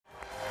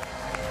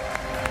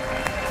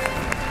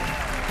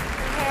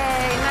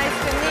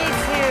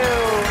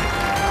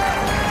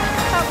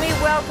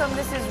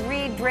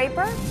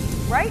Draper,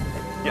 right?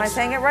 Yes. Am I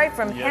saying it right?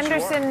 From Yes,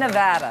 Henderson,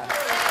 Nevada.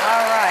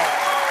 All right.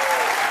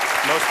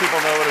 Most people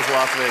know it as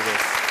Las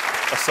Vegas,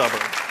 a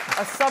suburb.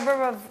 A suburb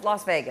of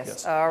Las Vegas.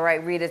 Yes. All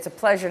right, Reid, it's a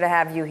pleasure to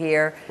have you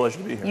here. Pleasure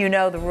to be here. You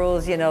know the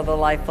rules, you know the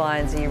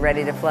lifelines. Are you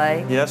ready to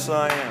play? Yes,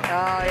 I am.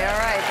 Oh, yeah, all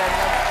right. Then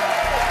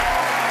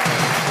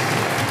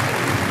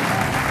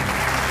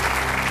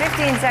let's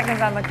play. 15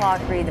 seconds on the clock,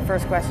 Reid. The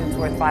first question's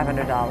worth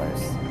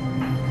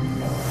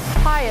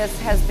 $500. Pius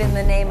has been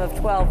the name of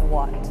 12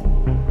 what?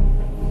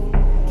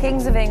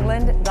 Kings of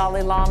England,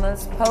 Dalai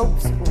Lamas,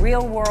 popes,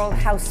 real-world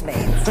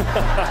housemates.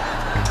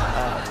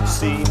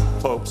 C,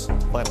 Popes,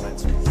 final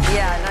answer.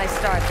 Yeah, nice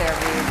start there,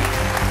 Reid.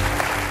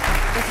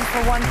 This is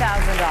for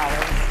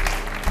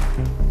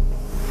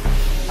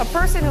 $1,000. A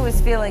person who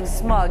is feeling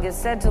smug is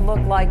said to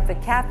look like the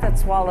cat that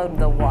swallowed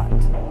the what?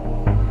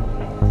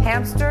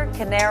 Hamster,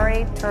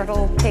 canary,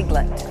 turtle,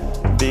 piglet.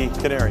 B,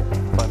 Canary,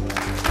 final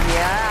answer.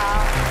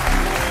 Yeah.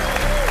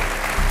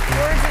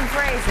 Words and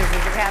phrases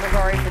is the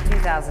category for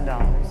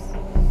 $2,000.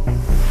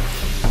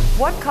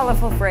 What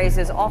colorful phrase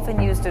is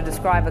often used to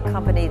describe a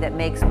company that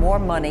makes more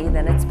money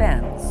than it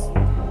spends?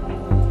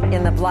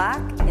 In the black,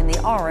 in the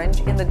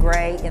orange, in the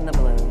gray, in the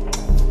blue.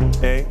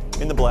 A,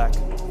 in the black,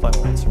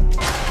 final answer.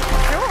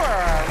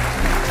 Sure.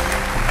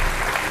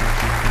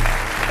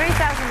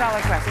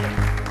 $3,000 question.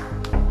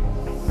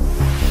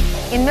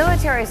 In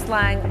military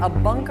slang, a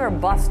bunker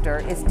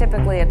buster is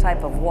typically a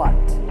type of what?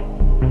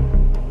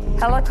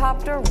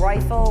 Helicopter,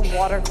 rifle,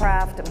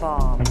 watercraft,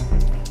 bomb.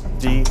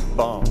 D,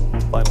 bomb,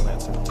 final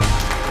answer.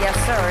 Yes,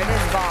 sir, it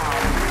is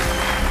bomb.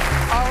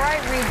 All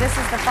right, Reid, this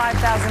is the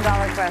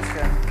 $5,000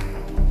 question.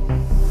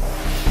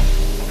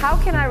 How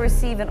can I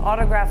receive an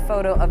autographed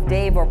photo of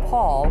Dave or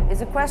Paul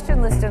is a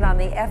question listed on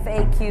the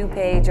FAQ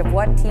page of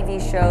what TV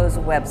show's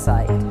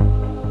website?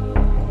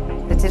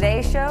 The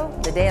Today Show,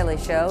 The Daily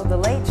Show, The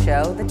Late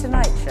Show, The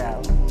Tonight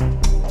Show.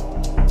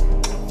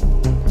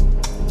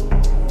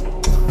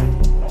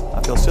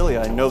 I feel silly.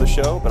 I know the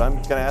show, but I'm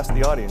going to ask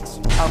the audience.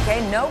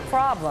 Okay, no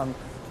problem.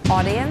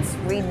 Audience,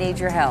 Reid needs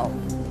your help.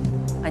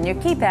 On your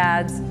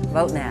keypads,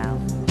 vote now.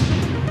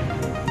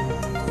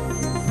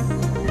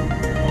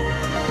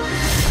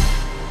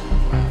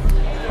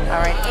 All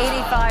right,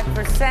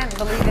 85%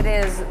 believe it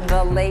is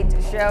The Late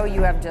Show.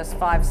 You have just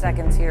 5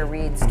 seconds here,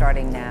 Reid,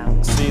 starting now.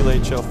 C,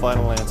 Late Show,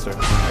 final answer.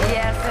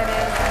 Yes, it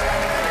is.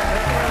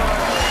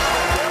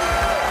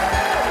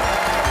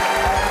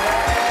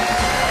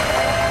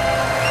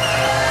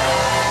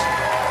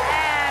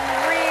 And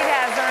Reid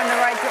has earned the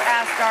right to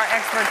ask our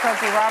expert,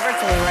 Cokie Roberts.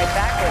 We'll be right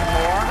back with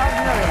more of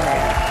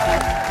Millionaire.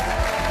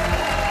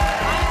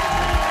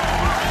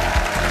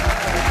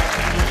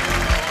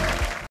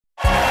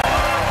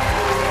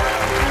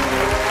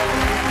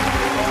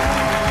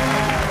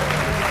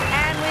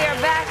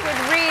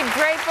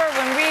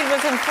 When Reid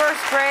was in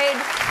first grade,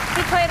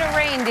 he played a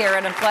reindeer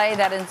in a play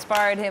that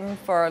inspired him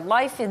for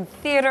life in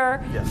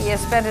theater. Yes. He has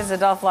spent his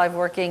adult life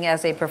working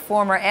as a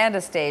performer and a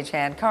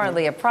stagehand,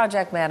 currently a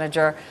project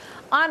manager,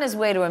 on his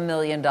way to $1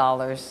 million.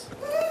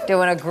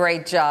 Doing a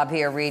great job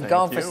here, Reid.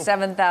 Going for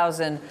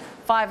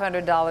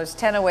 $7,500,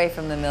 10 away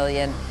from the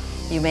million.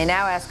 You may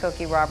now ask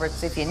Cokie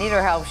Roberts if you need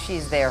her help.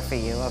 She's there for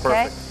you,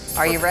 okay? Perfect.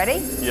 Are you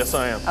ready? Yes,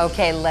 I am.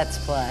 Okay, let's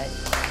play.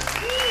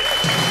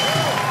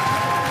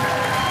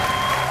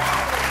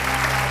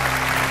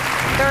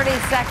 30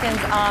 seconds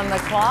on the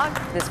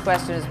clock. This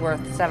question is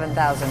worth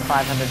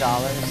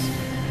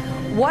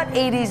 $7,500. What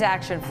 80s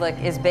action flick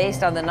is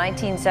based on the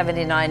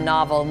 1979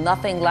 novel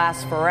Nothing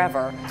Lasts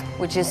Forever,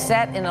 which is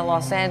set in a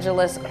Los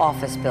Angeles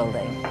office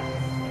building?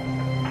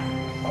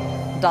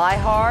 Die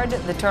Hard,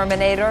 The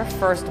Terminator,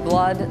 First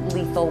Blood,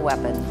 Lethal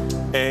Weapon.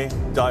 A,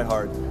 Die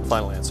Hard,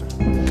 final answer.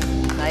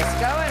 Nice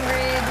going,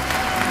 Reid.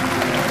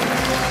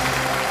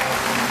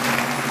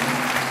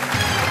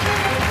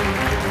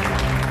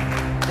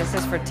 This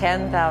is for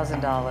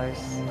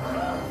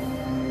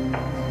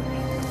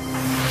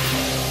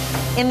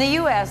 $10,000. In the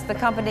U.S., the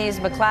companies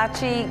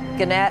McClatchy,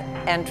 Gannett,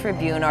 and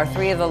Tribune are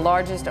three of the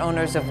largest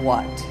owners of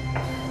what?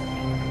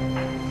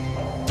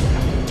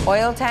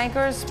 Oil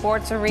tankers,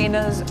 sports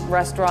arenas,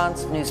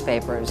 restaurants,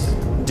 newspapers.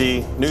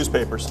 D,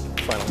 newspapers,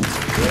 final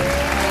answer.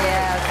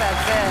 Yes,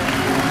 that's it.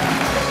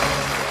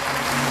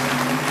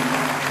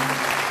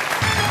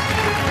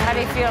 How do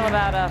you feel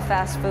about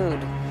fast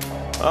food?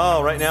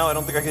 Oh, right now I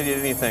don't think I could eat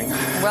anything.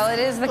 Well, it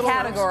is the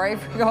category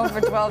for going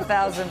for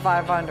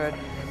 $12,500.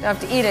 Don't have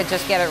to eat it,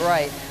 just get it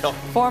right. No.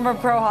 Former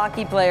pro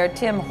hockey player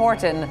Tim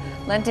Horton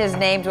lent his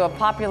name to a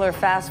popular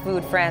fast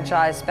food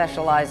franchise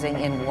specializing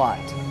in what?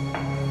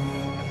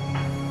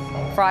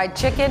 Fried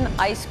chicken,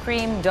 ice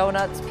cream,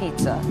 donuts,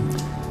 pizza.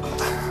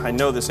 I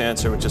know this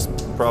answer, but just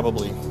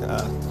probably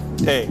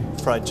A,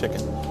 fried chicken,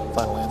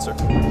 final answer.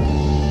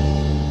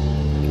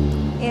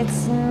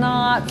 It's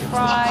not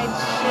fried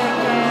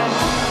chicken.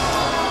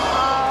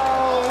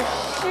 Oh,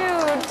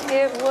 shoot,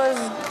 it was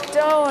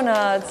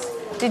donuts.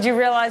 Did you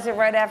realize it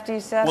right after you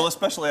said it? Well,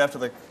 especially after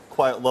the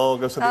quiet lull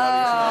goes to the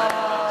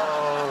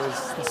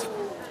audience. Oh,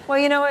 well,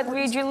 you know what,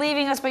 Reid, you're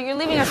leaving us, but you're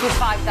leaving us with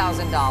 $5,000.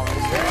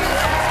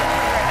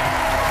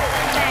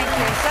 Thank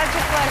you. Such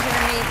a pleasure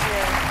to meet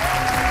you.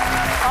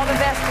 All the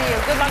best to you.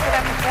 Good luck with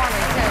that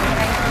performance.